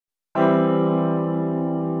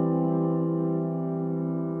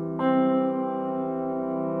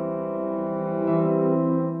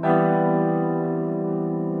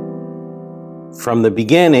From the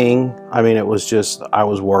beginning, I mean, it was just, I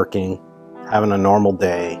was working, having a normal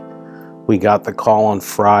day. We got the call on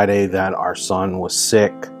Friday that our son was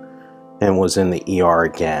sick and was in the ER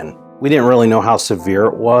again. We didn't really know how severe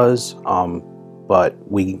it was, but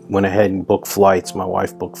we went ahead and booked flights. My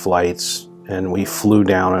wife booked flights and we flew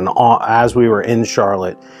down, and as we were in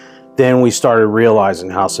Charlotte, then we started realizing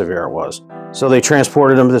how severe it was. So they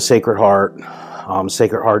transported him to Sacred Heart.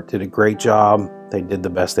 Sacred Heart did a great job. They did the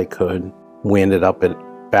best they could. We ended up at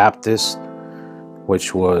Baptist,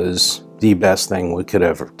 which was the best thing we could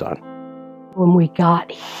ever have done. When we got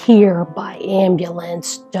here by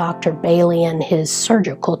ambulance, Dr. Bailey and his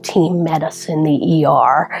surgical team met us in the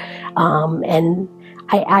ER, and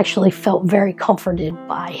I actually felt very comforted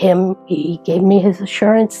by him. He gave me his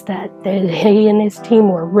assurance that he and his team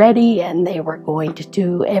were ready and they were going to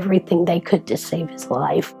do everything they could to save his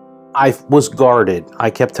life. I was guarded. I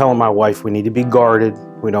kept telling my wife, we need to be guarded.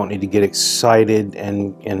 We don't need to get excited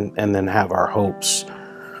and then have our hopes,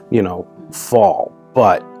 you know, fall.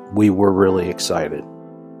 But we were really excited.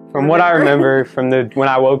 From what I remember from when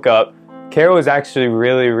I woke up, care was actually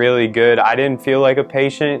really good. I didn't feel like a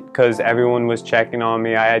patient because everyone was checking on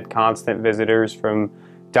me. I had constant visitors from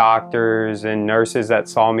doctors and nurses that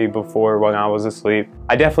saw me before when I was asleep.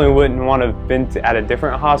 I definitely wouldn't want to have been at a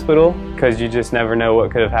different hospital because you just never know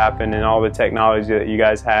what could have happened, and all the technology that you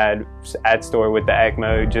guys had at store with the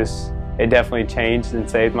ECMO, it definitely changed and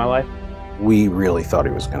saved my life. We really thought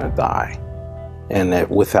he was going to die, and that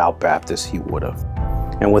without Baptist he would have,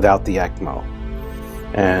 and without the ECMO.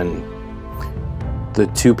 And the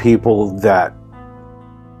two people that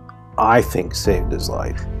I think saved his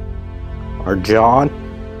life are John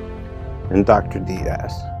and Dr.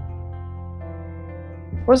 Diaz.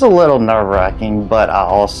 It was a little nerve-wracking, but I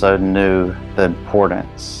also knew the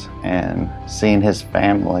importance, and seeing his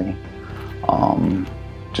family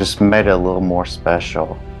just made it a little more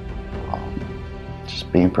special. Just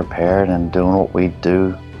being prepared and doing what we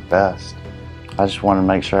do best. I just wanted to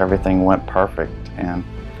make sure everything went perfect, and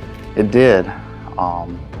it did.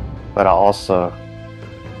 But I also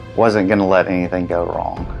wasn't going to let anything go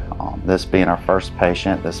wrong. This being our first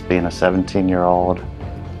patient, this being a 17-year-old,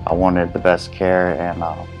 I wanted the best care, and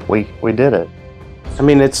we did it. I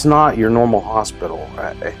mean, it's not your normal hospital.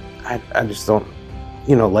 I just don't,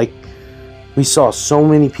 you know, like, we saw so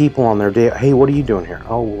many people on their day. Hey, what are you doing here?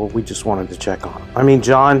 Oh, well, we just wanted to check on him. I mean,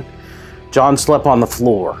 John slept on the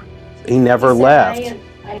floor. He never left.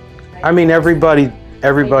 I mean,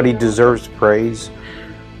 everybody deserves praise,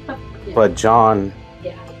 but John,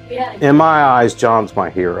 in my eyes, John's my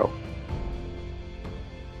hero.